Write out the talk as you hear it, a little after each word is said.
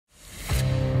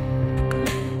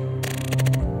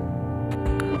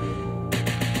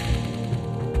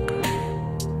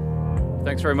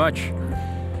Thanks very much.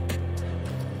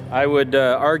 I would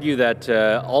argue that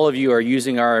all of you are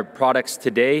using our products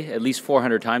today at least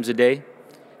 400 times a day,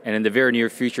 and in the very near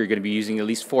future you're going to be using at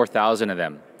least 4,000 of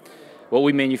them. What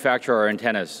we manufacture are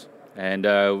antennas, and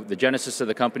the genesis of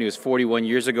the company was 41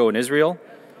 years ago in Israel,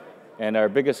 and our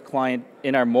biggest client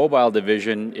in our mobile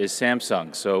division is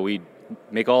Samsung. So we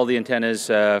make all the antennas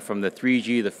from the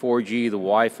 3G, the 4G, the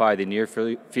Wi-Fi, the near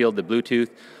field, the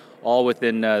Bluetooth, all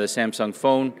within the Samsung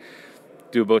phone.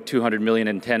 Do about 200 million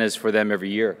antennas for them every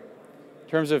year. In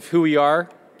terms of who we are,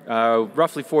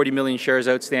 roughly 40 million shares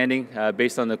outstanding.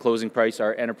 Based on the closing price,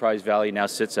 our enterprise value now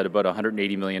sits at about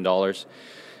 $180 million.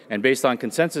 And based on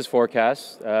consensus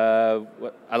forecasts,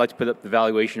 I like to put up the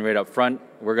valuation rate up front.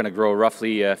 We're going to grow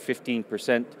roughly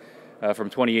 15% from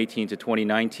 2018 to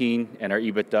 2019, and our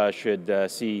EBITDA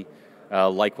should see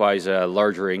likewise a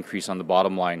larger increase on the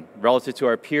bottom line. Relative to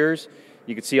our peers,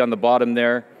 you can see on the bottom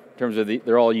there, in terms of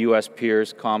they're all US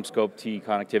peers, CommScope, T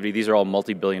Connectivity, these are all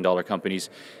multi-billion-dollar companies,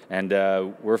 and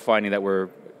we're finding that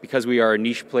because we are a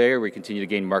niche player, we continue to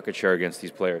gain market share against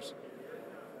these players.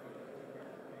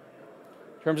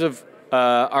 In terms of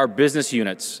our business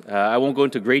units, I won't go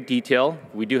into great detail.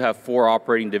 We do have 4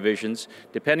 operating divisions.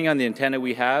 Depending on the antenna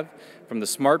we have, from the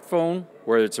smartphone,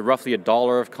 where it's roughly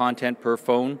 $1 of content per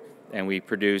phone, and we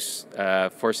produce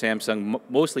for Samsung,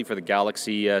 mostly for the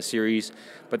Galaxy series,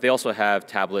 but they also have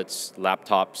tablets,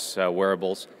 laptops,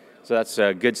 wearables. So that's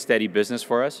a good, steady business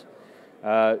for us.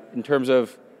 In terms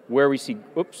of where we see,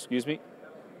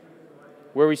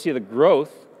 where we see the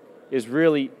growth is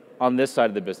really on this side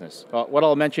of the business. What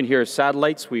I'll mention here is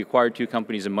satellites. We acquired 2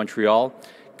 companies in Montreal.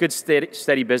 Good,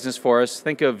 steady business for us.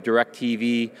 Think of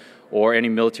DirecTV, or any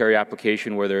military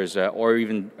application where there's, or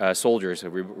even soldiers that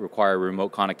require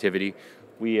remote connectivity.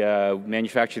 We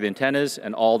manufacture the antennas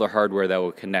and all the hardware that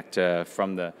will connect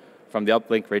from the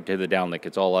uplink right to the downlink.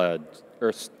 It's all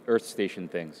Earth station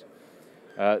things.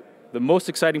 The most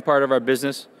exciting part of our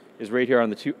business is right here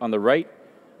on the right,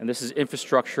 and this is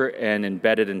infrastructure and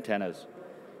embedded antennas.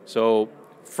 So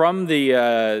from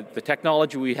the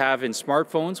technology we have in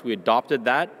smartphones, we adopted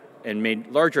that and made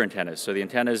larger antennas. So the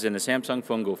antennas in the Samsung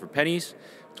phone go for pennies.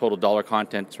 Total dollar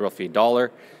content is roughly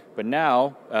 $1. But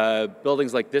now,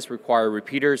 buildings like this require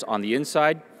repeaters on the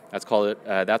inside. That's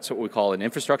what we call an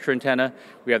infrastructure antenna.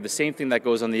 We have the same thing that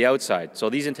goes on the outside. So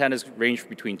these antennas range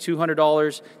between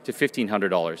 $200 to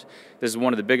 $1,500. This is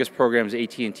one of the biggest programs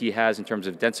AT&T has in terms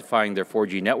of densifying their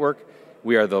 4G network.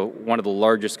 We are one of the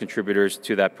largest contributors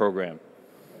to that program.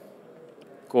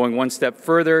 Going one step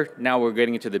further, now we're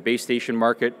getting into the base station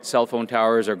market. Cell phone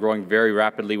towers are growing very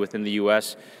rapidly within the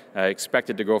US,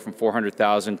 expected to grow from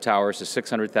 400,000 towers to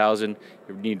 600,000.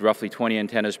 You need roughly 20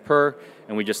 antennas per,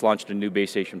 and we just launched a new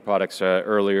base station products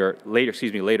later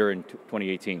in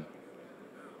 2018.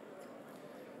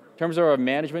 In terms of our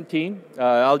management team,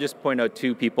 I'll just point out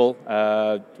 2 people,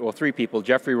 well 3 people.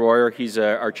 Jeffrey Royer, he's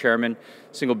our chairman,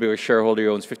 single biggest shareholder, he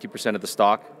owns 50% of the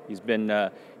stock. He's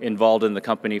been involved in the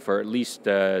company for at least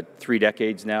 3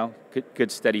 decades now,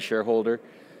 good steady shareholder.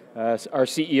 Our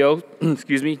CEO,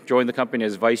 joined the company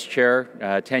as vice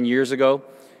chair 10 years ago.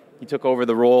 He took over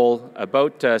the role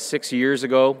about 6 years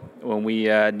ago when we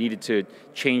needed to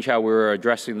change how we were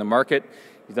addressing the market.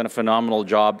 He's done a phenomenal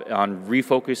job on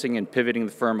refocusing and pivoting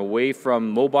the firm away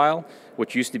from mobile,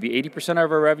 which used to be 80% of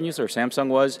our revenues, or Samsung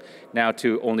was, now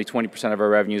to only 20% of our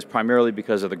revenues, primarily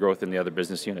because of the growth in the other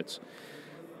business units.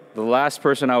 The last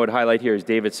person I would highlight here is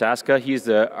David Saska. He's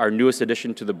our newest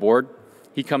addition to the board.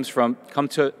 He comes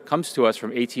to us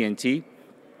from AT&T.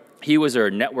 He was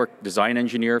our network design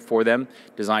engineer for them,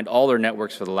 designed all their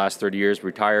networks for the last 30 years,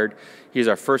 retired. He's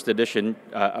our first addition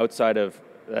outside of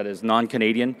that is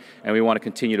non-Canadian, and we want to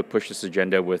continue to push this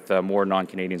agenda with more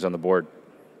non-Canadians on the board.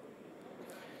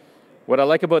 What I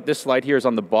like about this slide here is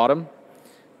on the bottom,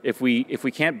 if we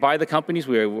can't buy the companies,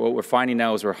 what we're finding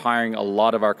now is we're hiring a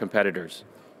lot of our competitors.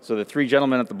 So the 3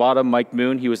 gentlemen at the bottom, Mike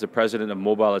Moon, he was the president of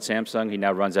mobile at Samsung. He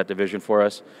now runs that division for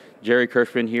us. Jerry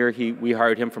Kirschman here, we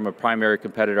hired him from a primary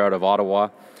competitor out of Ottawa.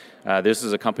 This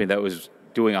is a company that was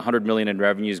doing $100 million in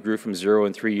revenues, grew from 0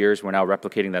 in 3 years. We're now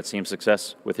replicating that same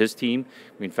success with his team.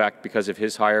 In fact, because of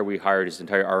his hire, we hired his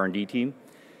entire R&D team.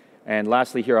 And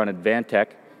lastly here on Advantech,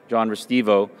 John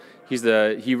Restivo,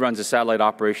 he runs the satellite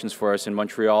operations for us in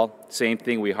Montreal. Same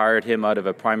thing, we hired him out of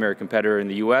a primary competitor in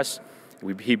the US.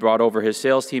 He brought over his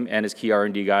sales team and his key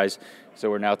R&D guys, so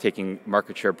we're now taking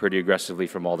market share pretty aggressively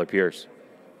from all their peers.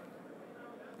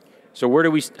 So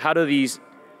how do these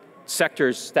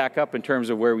sectors stack up in terms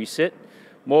of where we sit?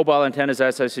 Mobile antennas,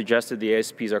 as I suggested, the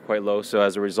ASPs are quite low, so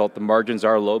as a result, the margins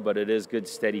are low, but it is good,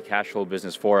 steady cash flow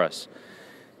business for us.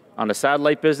 On the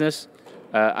satellite business,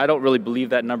 I don't really believe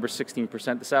that number,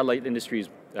 16%. The satellite industry is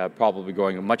probably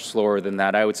growing much slower than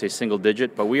that. I would say single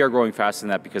digit, but we are growing faster than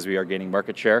that because we are gaining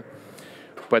market share.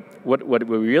 But what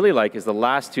we really like is the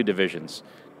last two divisions.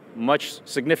 Much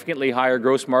significantly higher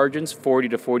gross margins, 40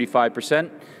 to 45%,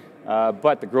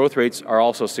 but the growth rates are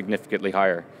also significantly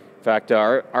higher. In fact,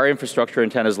 our infrastructure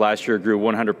antennas last year grew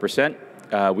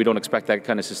 100%. We don't expect that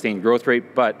kind of sustained growth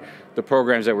rate, but the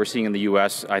programs that we're seeing in the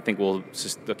US, I think will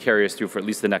carry us through for at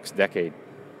least the next decade.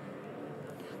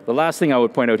 The last thing I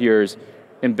would point out here is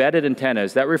embedded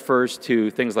antennas. That refers to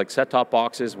things like set-top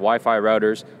boxes, Wi-Fi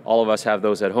routers. All of us have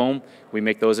those at home. We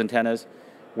make those antennas.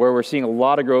 Where we're seeing a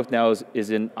lot of growth now is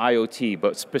in IoT,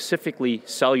 but specifically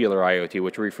cellular IoT,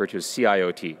 which we refer to as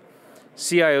CIoT.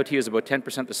 CIoT is about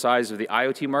 10% the size of the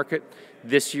IoT market.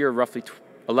 This year, roughly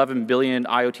 11 billion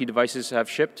IoT devices have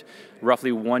shipped.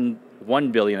 Roughly 1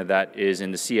 billion of that is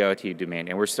in the CIoT domain,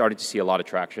 and we're starting to see a lot of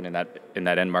traction in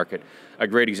that end market. A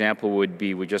great example would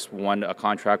be we just won a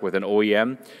contract with an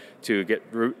OEM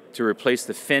to replace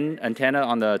the fin antenna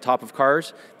on the top of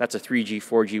cars. That's a 3G,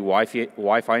 4G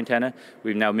Wi-Fi antenna.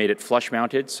 We've now made it flush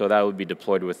mounted, so that will be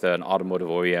deployed with an automotive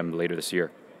OEM later this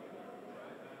year.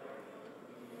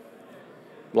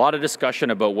 A lot of discussion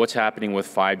about what's happening with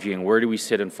 5G and where do we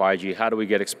sit in 5G, how do we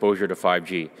get exposure to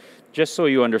 5G. Just so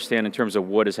you understand in terms of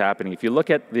what is happening, if you look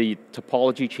at the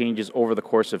topology changes over the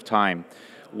course of time,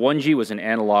 1G was an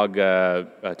analog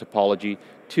topology,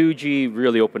 2G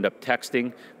really opened up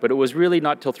texting, but it was really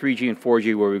not till 3G and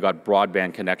 4G where we got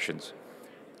broadband connections.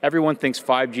 Everyone thinks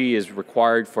 5G is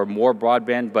required for more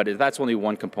broadband, but that's only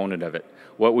one component of it.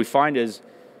 What we're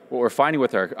finding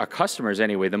with our customers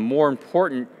anyway, the more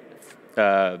important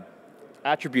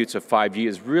attributes of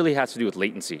 5G really has to do with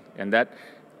latency, and that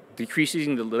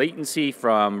decreasing the latency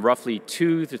from roughly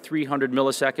 200 to 300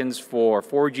 milliseconds for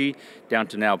 4G down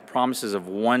to now promises of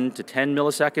 1 to 10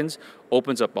 milliseconds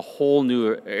opens up a whole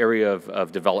new area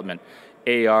of development.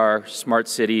 AR, smart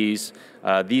cities,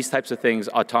 these types of things,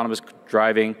 autonomous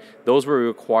driving, those will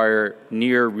require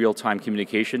near real-time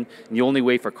communication. And the only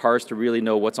way for cars to really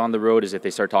know what's on the road is if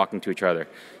they start talking to each other.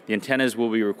 The antennas will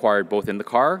be required both in the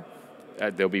car,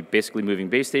 they'll be basically moving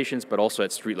base stations, but also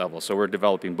at street level. So we're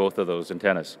developing both of those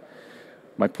antennas.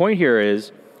 My point here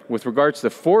is, with regards to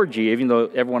 4G, even though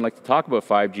everyone likes to talk about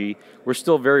 5G, we're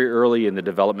still very early in the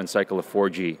development cycle of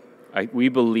 4G. We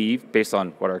believe, based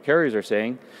on what our carriers are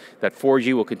saying, that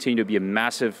 4G will continue to be a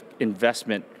massive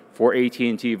investment for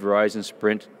AT&T, Verizon,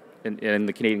 Sprint, and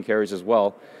the Canadian carriers as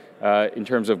well, in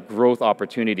terms of growth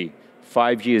opportunity.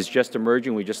 5G is just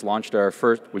emerging. We just won our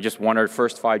first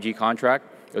 5G contract.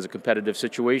 It was a competitive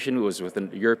situation. It was with a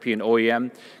European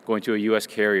OEM going to a US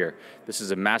carrier. This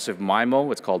is a massive MIMO.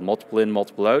 It's called multiple in,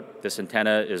 multiple out. This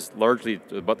antenna is largely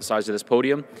about the size of this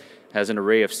podium, has an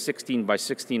array of 16 by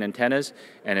 16 antennas,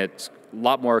 and it's a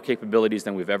lot more capabilities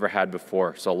than we've ever had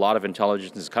before. So a lot of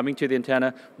intelligence is coming to the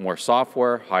antenna, more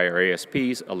software, higher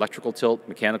ASPs, electrical tilt,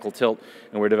 mechanical tilt,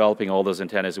 and we're developing all those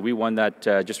antennas. We won that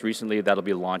just recently. That'll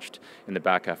be launched in the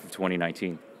back half of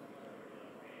 2019.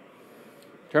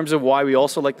 In terms of why we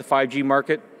also like the 5G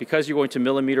market, because you're going to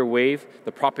millimeter wave,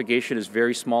 the propagation is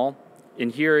very small. In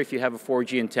here, if you have a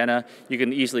 4G antenna, you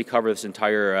can easily cover this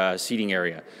entire seating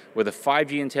area. With a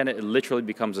 5G antenna, it literally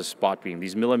becomes a spot beam.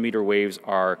 These millimeter waves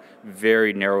are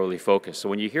very narrowly focused. So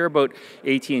when you hear about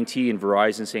AT&T and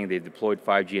Verizon saying they deployed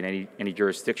 5G in any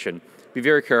jurisdiction, be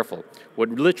very careful. What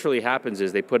literally happens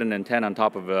is they put an antenna on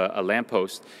top of a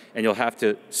lamppost, and you'll have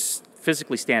to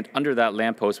physically stand under that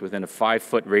lamppost within a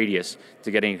 5-foot radius to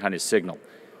get any kind of signal.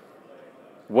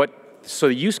 So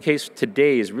the use case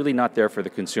today is really not there for the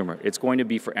consumer. It's going to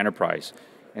be for enterprise.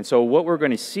 And so what we're going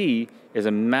to see is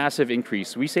a massive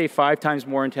increase. We say 5 times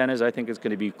more antennas. I think it's going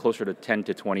to be closer to 10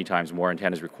 to 20 times more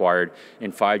antennas required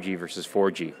in 5G versus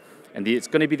 4G. And it's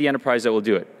going to be the enterprise that will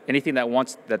do it. Anything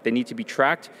that they need to be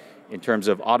tracked in terms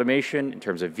of automation, in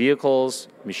terms of vehicles,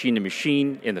 machine to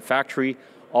machine, in the factory,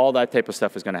 all that type of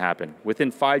stuff is going to happen.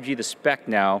 Within 5G, the spec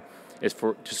now is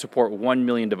to support 1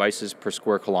 million devices per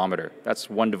square kilometer. That's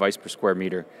 1 device per square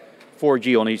meter.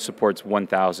 4G only supports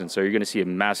 1,000, so you're going to see a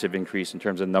massive increase in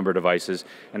terms of the number of devices,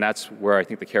 and that's where I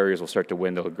think the carriers will start to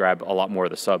win. They'll grab a lot more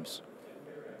of the subs.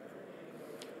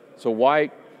 So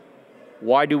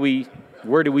where do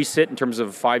we sit in terms of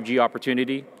a 5G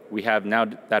opportunity? We have now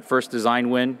that first design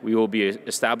win. We will be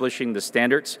establishing the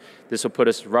standards. This will put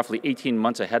us roughly 18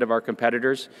 months ahead of our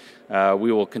competitors.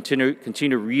 We will continue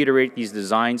to reiterate these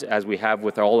designs as we have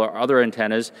with all our other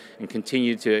antennas and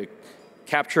continue to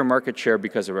capture market share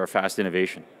because of our fast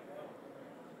innovation.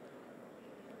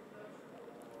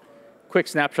 Quick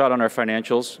snapshot on our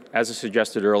financials. As I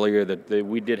suggested earlier, that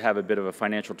we did have a bit of a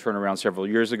financial turnaround several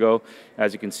years ago.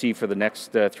 As you can see, for the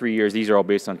next 3 years, these are all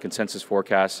based on consensus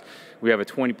forecasts. We have a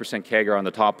 20% CAGR on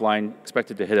the top line,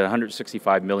 expected to hit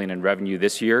 165 million in revenue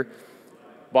this year.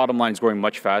 Bottom line is growing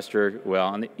much faster. Well,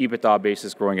 on the EBITDA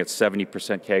basis, growing at 70%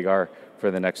 CAGR for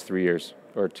the next 3 years,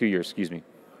 or 2 years, excuse me.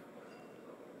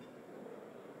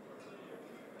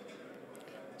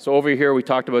 So over here, we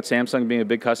talked about Samsung being a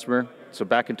big customer. So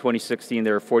back in 2016,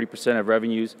 they were 40% of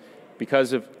revenues.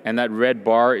 And that red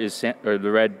bar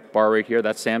the red bar right here,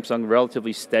 that's Samsung,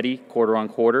 relatively steady quarter on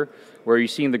quarter. Where you're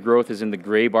seeing the growth is in the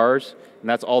gray bars, and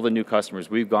that's all the new customers.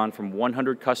 We've gone from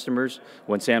 100 customers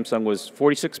when Samsung was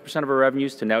 46% of our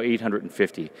revenues to now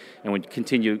 850. And we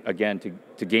continue, again,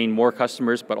 to gain more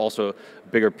customers, but also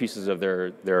bigger pieces of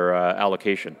their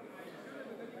allocation.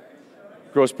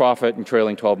 Gross profit and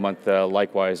trailing 12-month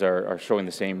likewise are showing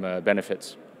the same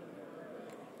benefits.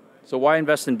 So why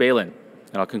invest in Baylin?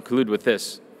 And I'll conclude with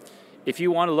this. If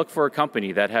you want to look for a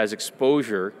company that has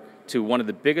exposure to one of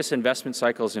the biggest investment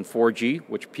cycles in 4G,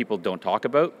 which people don't talk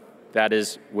about, that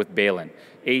is with Baylin.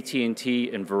 AT&T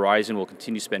and Verizon will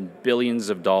continue to spend billions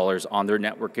of dollars on their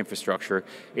network infrastructure.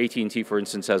 AT&T, for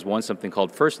instance, has won something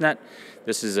called FirstNet.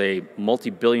 This is a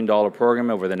multi-billion-dollar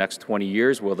program over the next 20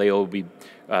 years where they will be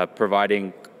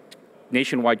providing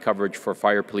nationwide coverage for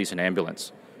fire, police, and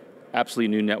ambulance.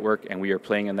 Absolutely new network, and we are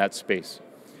playing in that space.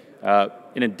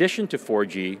 In addition to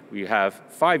 4G, we have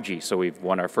 5G, so we've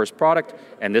won our first product,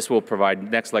 and this will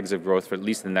provide next legs of growth for at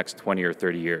least the next 20 or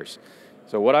 30 years.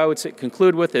 So what I would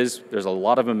conclude with is there's a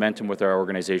lot of momentum with our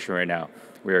organization right now.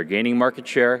 We are gaining market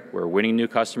share, we're winning new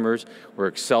customers, we're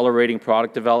accelerating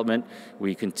product development,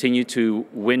 we continue to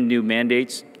win new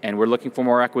mandates, and we're looking for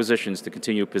more acquisitions to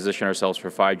continue to position ourselves for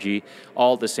 5G.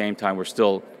 All at the same time, we're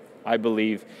still, I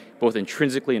believe, both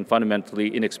intrinsically and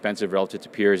fundamentally inexpensive relative to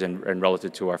peers and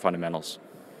relative to our fundamentals.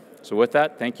 So with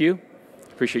that, thank you.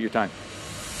 Appreciate your time.